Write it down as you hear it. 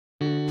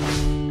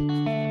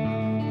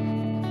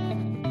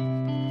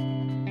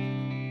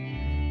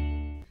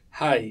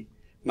Hi,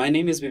 my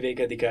name is Bibek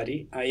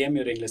Adhikari. I am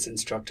your English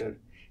instructor.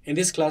 In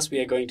this class, we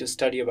are going to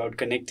study about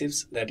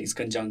connectives, that is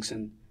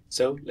conjunction.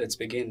 So let's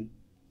begin.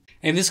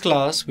 In this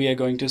class, we are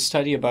going to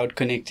study about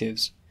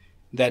connectives,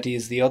 that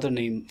is the other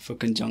name for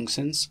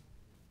conjunctions.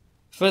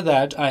 For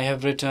that, I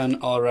have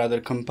written or rather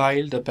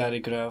compiled a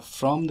paragraph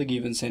from the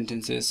given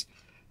sentences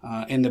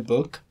in the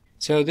book.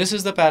 So this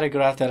is the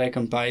paragraph that I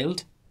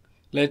compiled.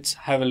 Let's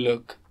have a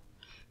look.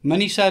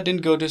 Manisha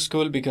didn't go to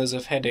school because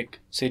of headache.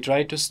 She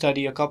tried to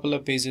study a couple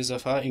of pages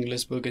of her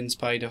English book in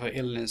spite of her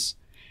illness.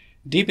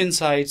 Deep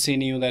inside, she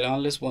knew that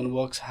unless one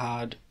works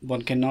hard,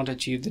 one cannot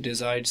achieve the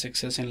desired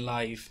success in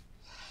life.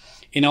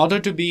 In order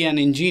to be an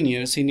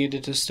engineer, she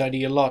needed to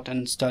study a lot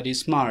and study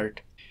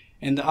smart.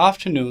 In the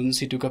afternoon,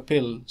 she took a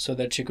pill so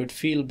that she could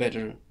feel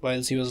better.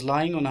 While she was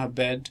lying on her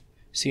bed,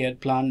 she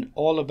had planned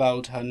all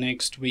about her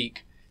next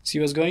week. She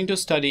was going to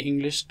study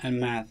English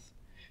and math.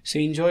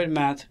 She enjoyed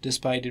math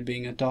despite it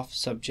being a tough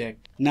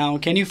subject. Now,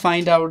 can you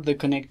find out the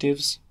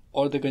connectives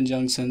or the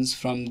conjunctions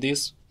from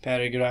this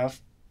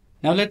paragraph?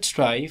 Now let's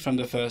try from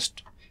the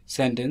first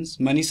sentence.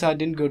 Manisha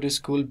didn't go to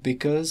school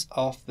because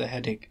of the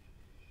headache.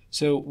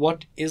 So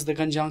what is the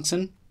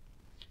conjunction?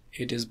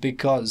 It is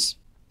because.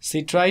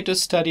 She tried to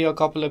study a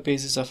couple of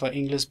pages of her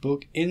English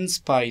book in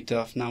spite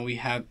of. Now we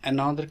have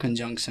another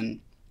conjunction.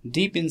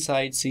 Deep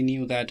inside, she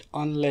knew that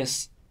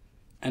unless,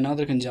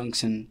 another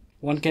conjunction,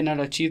 one cannot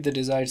achieve the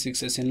desired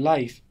success in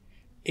life.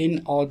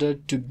 In order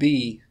to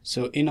be.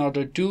 So in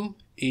order to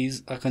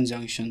is a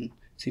conjunction.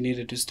 She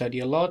needed to study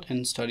a lot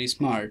and study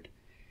smart.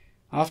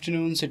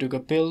 Afternoon, she took a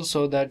pill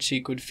so that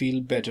she could feel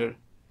better.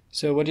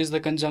 So what is the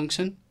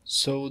conjunction?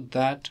 So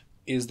that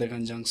is the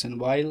conjunction.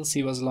 While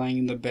she was lying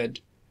in the bed.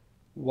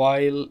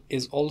 While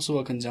is also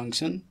a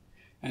conjunction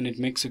and it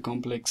makes a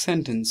complex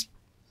sentence.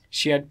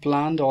 She had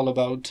planned all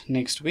about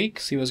next week.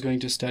 She was going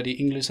to study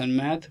English and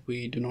math.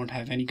 We do not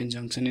have any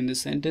conjunction in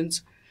this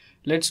sentence.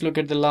 Let's look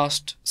at the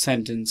last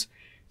sentence.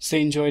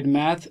 She enjoyed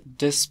math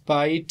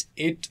despite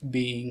it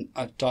being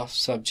a tough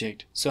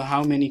subject. So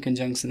how many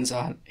conjunctions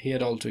are here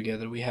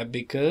altogether? We have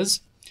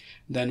because,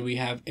 then we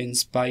have in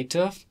spite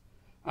of,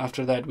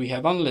 after that we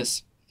have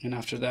unless, and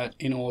after that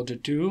in order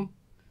to,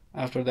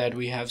 after that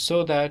we have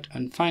so that,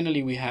 and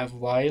finally we have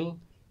while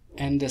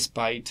and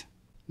despite.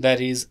 That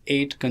is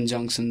 8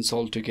 conjunctions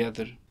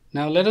altogether.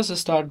 Now let us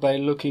start by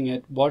looking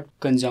at what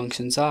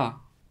conjunctions are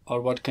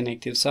or what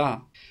connectives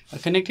are.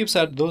 Connectives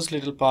are those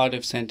little part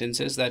of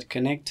sentences that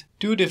connect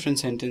two different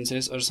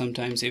sentences or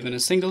sometimes even a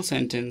single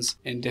sentence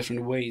in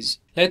different ways.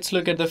 Let's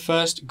look at the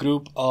first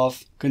group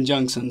of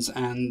conjunctions,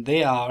 and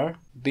they are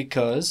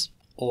because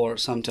or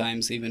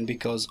sometimes even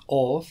because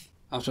of.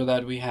 After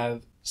that we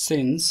have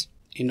since,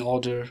 in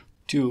order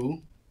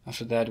to.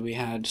 After that we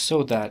had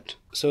so that.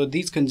 So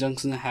these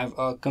conjunctions have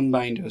a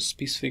combined or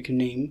specific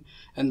name,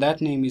 and that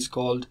name is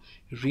called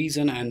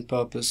reason and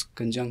purpose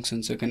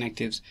conjunctions or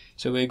connectives.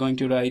 So we're going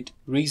to write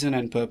reason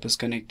and purpose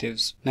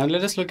connectives. Now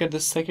let us look at the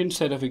second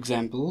set of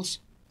examples.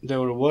 There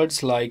were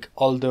words like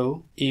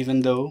although,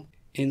 even though,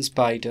 in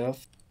spite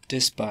of,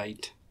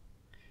 despite.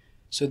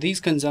 So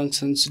these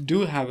conjunctions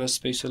do have a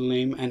special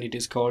name and it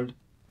is called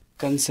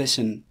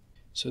concession.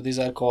 So these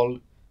are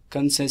called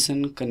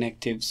concession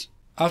connectives.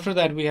 After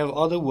that we have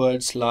other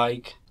words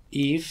like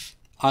if,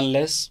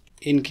 unless,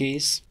 in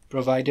case,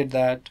 provided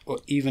that, or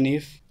even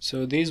if.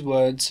 So these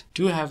words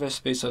do have a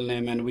special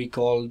name and we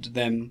called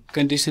them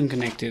condition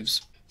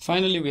connectives.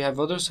 Finally we have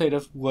other set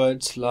of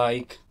words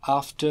like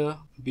after,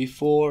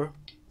 before,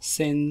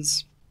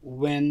 since,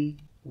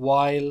 when,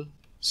 while.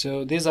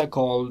 So these are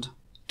called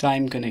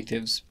time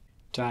connectives.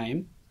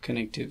 Time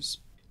connectives.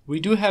 We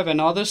do have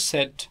another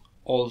set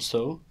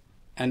also,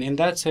 and in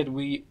that set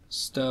we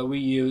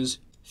use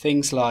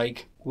things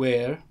like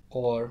where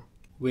or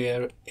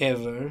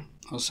wherever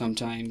or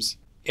sometimes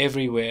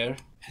everywhere,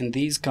 and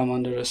these come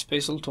under a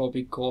special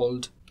topic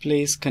called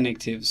place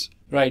connectives.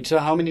 Right, so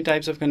how many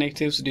types of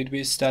connectives did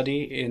we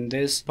study in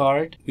this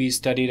part? We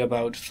studied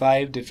about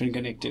 5 different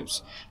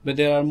connectives, but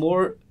there are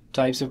more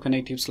types of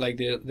connectives, like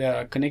there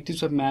are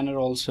connectives of manner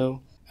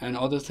also and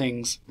other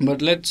things,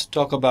 but let's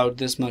talk about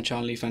this much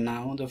only for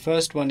now. The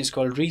first one is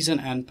called reason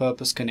and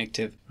purpose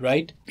connective,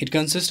 right? It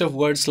consists of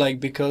words like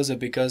because or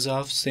because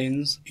of,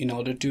 since, in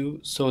order to,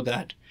 so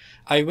that.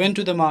 I went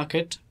to the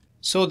market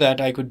so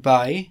that I could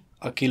buy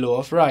a kilo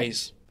of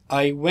rice.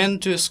 I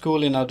went to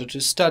school in order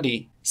to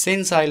study.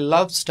 Since I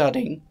loved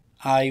studying,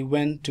 I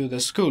went to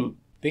the school.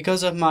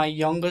 Because of my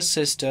younger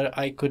sister,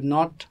 I could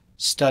not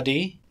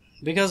study.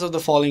 Because of the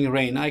falling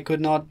rain, I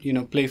could not,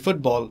 play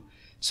football.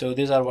 So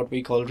these are what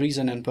we call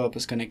reason and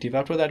purpose connective.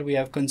 After that we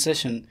have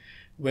concession,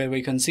 where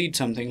we concede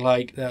something,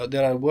 like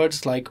there are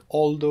words like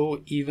although,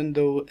 even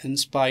though, in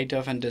spite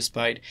of, and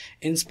despite.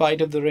 In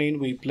spite of the rain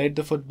we played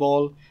the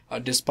football,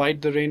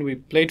 despite the rain we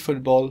played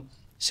football.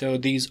 So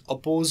these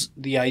oppose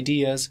the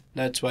ideas,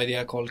 that's why they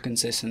are called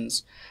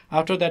concessions.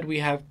 After that we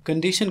have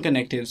condition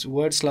connectives.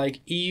 Words like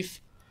if,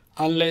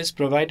 unless,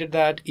 provided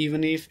that,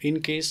 even if,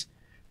 in case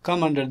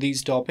come under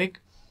these topic.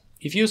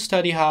 If you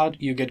study hard,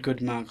 you get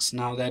good marks.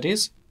 Now that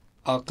is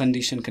a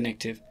condition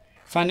connective.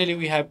 Finally,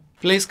 we have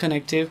place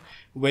connective,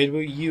 where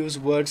we use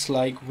words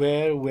like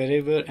where,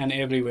 wherever, and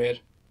everywhere.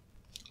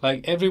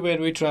 Like everywhere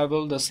we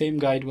travel, the same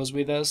guide was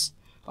with us,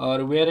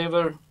 or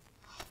wherever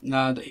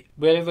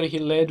he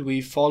led,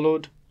 we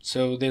followed.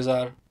 So these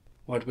are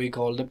what we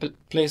call the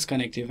place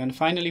connective. And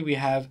finally, we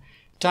have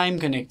time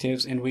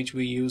connectives, in which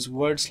we use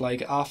words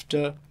like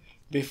after,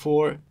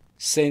 before,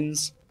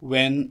 since,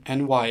 when,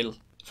 and while.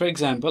 For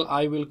example,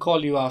 I will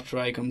call you after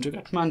I come to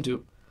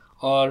Kathmandu,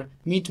 or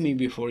meet me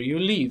before you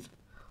leave,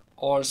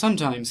 or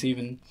sometimes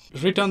even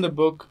return the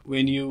book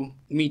when you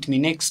meet me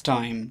next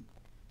time.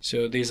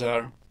 So these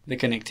are the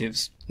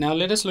connectives. Now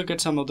let us look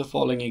at some of the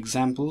following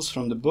examples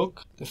from the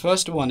book. The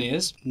first one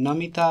is,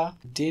 Namita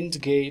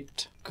didn't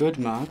get good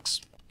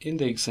marks in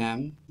the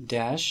exam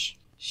dash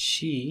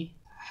she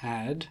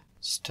had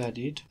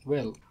studied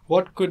well.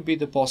 What could be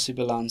the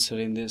possible answer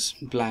in this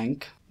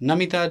blank?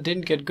 Namita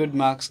didn't get good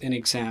marks in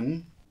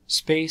exam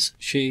space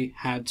she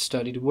had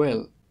studied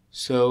well.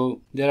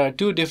 So there are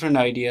two different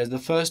ideas. The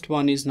first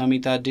one is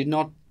Namita did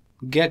not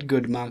get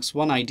good marks,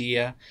 one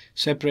idea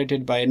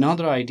separated by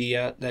another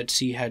idea that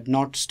she had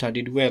not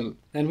studied well.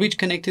 Then which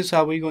connectives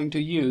are we going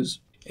to use?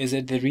 Is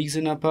it the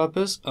reason or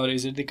purpose, or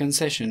is it the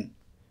concession?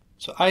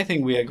 So I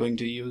think we are going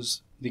to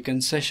use the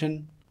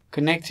concession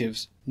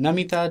connectives.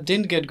 Namita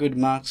didn't get good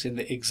marks in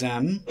the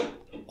exam,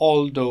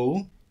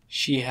 although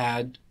she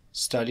had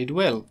studied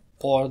well.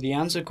 Or the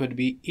answer could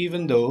be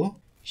even though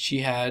she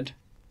had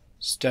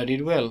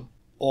studied well.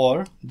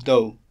 Or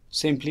though,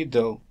 simply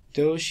though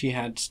she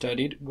had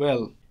studied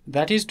well.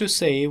 That is to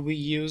say, we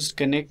used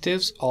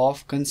connectives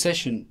of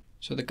concession.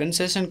 So the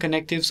concession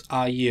connectives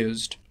are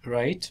used,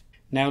 right?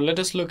 Now let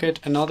us look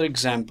at another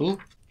example.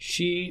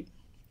 She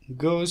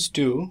goes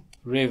to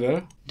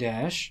river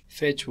dash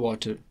fetch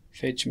water.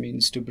 Fetch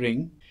means to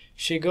bring.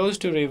 She goes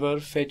to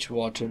river fetch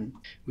water.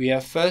 We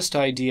have first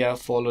idea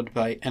followed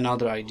by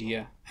another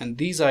idea, and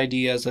these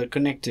ideas are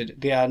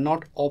connected. They are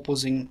not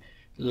opposing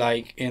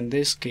like in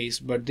this case,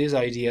 but these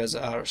ideas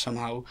are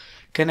somehow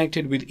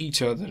connected with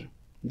each other.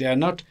 They are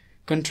not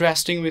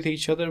contrasting with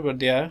each other, but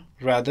they are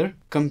rather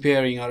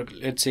comparing, or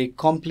let's say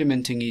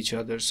complementing each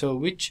other. So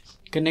which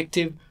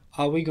connective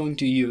are we going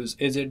to use?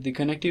 Is it the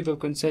connective of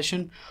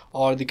concession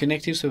or the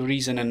connectives of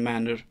reason and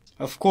manner?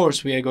 Of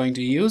course, we are going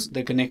to use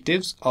the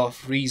connectives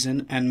of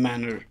reason and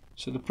manner.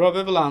 So the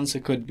probable answer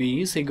could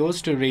be, she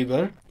goes to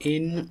river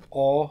in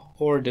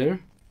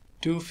order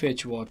to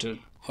fetch water.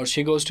 Or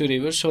she goes to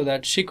river so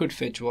that she could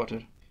fetch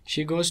water.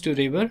 She goes to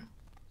river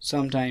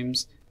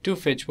sometimes to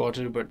fetch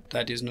water, but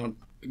that is not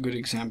a good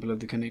example of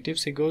the connective.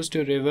 She goes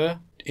to river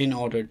in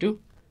order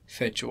to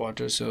fetch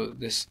water. So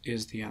this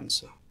is the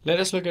answer. Let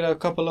us look at a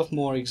couple of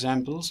more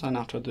examples, and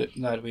after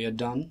that we are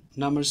done.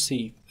 Number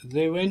C.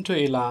 They went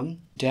to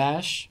Elam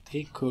dash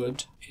they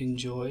could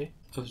enjoy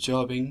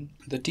observing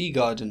the tea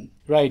garden.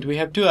 Right, we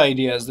have two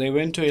ideas. They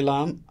went to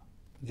Elam,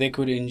 they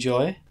could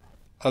enjoy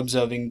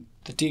observing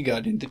the tea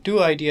garden. The two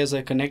ideas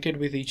are connected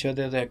with each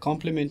other. They are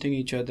complementing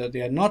each other.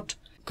 They are not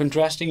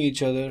contrasting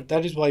each other.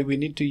 That is why we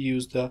need to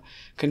use the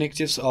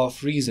connectives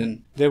of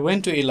reason. They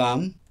went to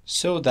Elam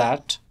so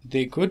that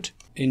they could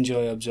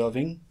enjoy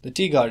observing the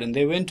tea garden.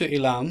 They went to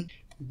Elam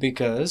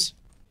because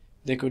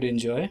they could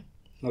enjoy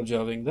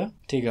observing the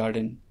tea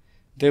garden.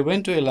 They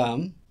went to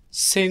Elam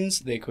since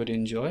they could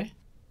enjoy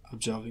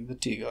observing the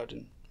tea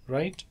garden.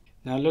 Right?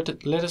 Now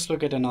let us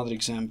look at another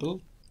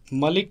example.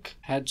 Malik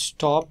had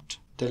stopped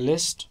the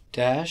list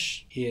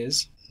dash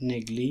his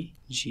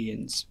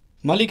negligence.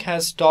 Malik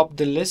has stopped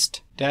the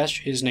list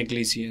dash his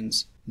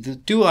negligence. The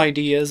two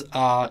ideas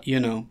are,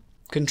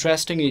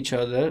 contrasting each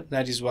other.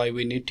 That is why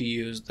we need to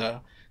use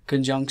the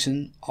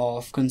conjunction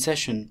of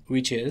concession,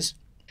 which is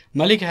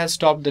Malik has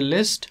stopped the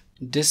list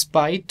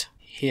despite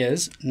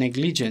his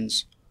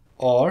negligence,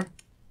 or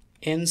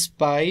in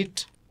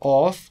spite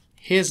of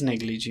his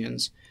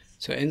negligence.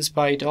 So in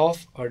spite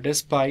of or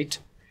despite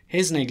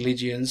his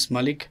negligence,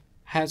 Malik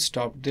has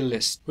stopped the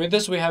list. With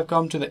this, we have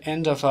come to the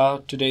end of our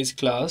today's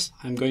class.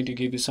 I'm going to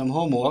give you some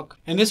homework.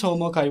 In this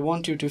homework, I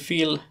want you to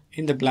fill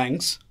in the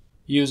blanks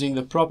using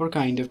the proper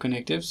kind of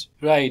connectives.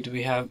 Right,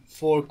 we have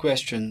 4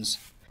 questions.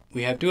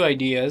 We have 2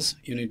 ideas.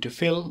 You need to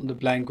fill the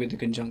blank with the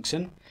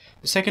conjunction.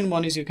 The second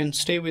one is you can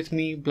stay with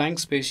me, blank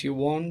space you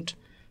want.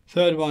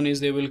 Third one is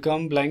they will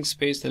come, blank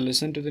space, they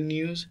listen to the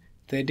news.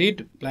 They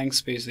did, blank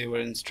space, they were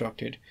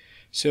instructed.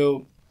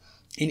 So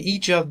in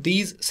each of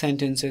these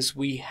sentences,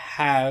 we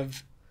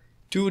have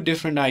 2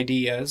 different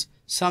ideas.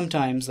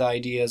 Sometimes the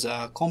ideas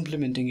are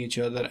complementing each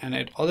other, and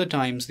at other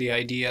times the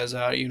ideas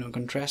are,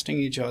 contrasting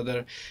each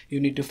other.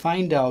 You need to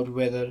find out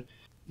whether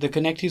the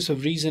connectives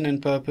of reason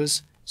and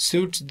purpose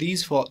suits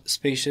these 4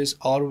 spaces,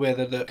 or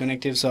whether the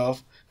connectives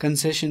of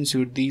concession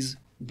suit these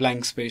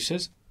blank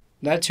spaces.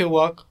 That's your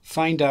work.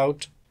 Find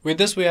out. With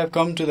this, we have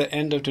come to the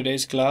end of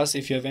today's class.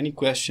 If you have any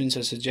questions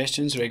or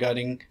suggestions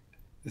regarding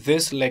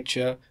this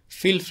lecture,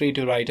 feel free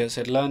to write us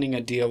at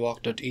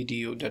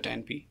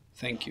learning@deerwalk.edu.np.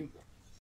 Thank you.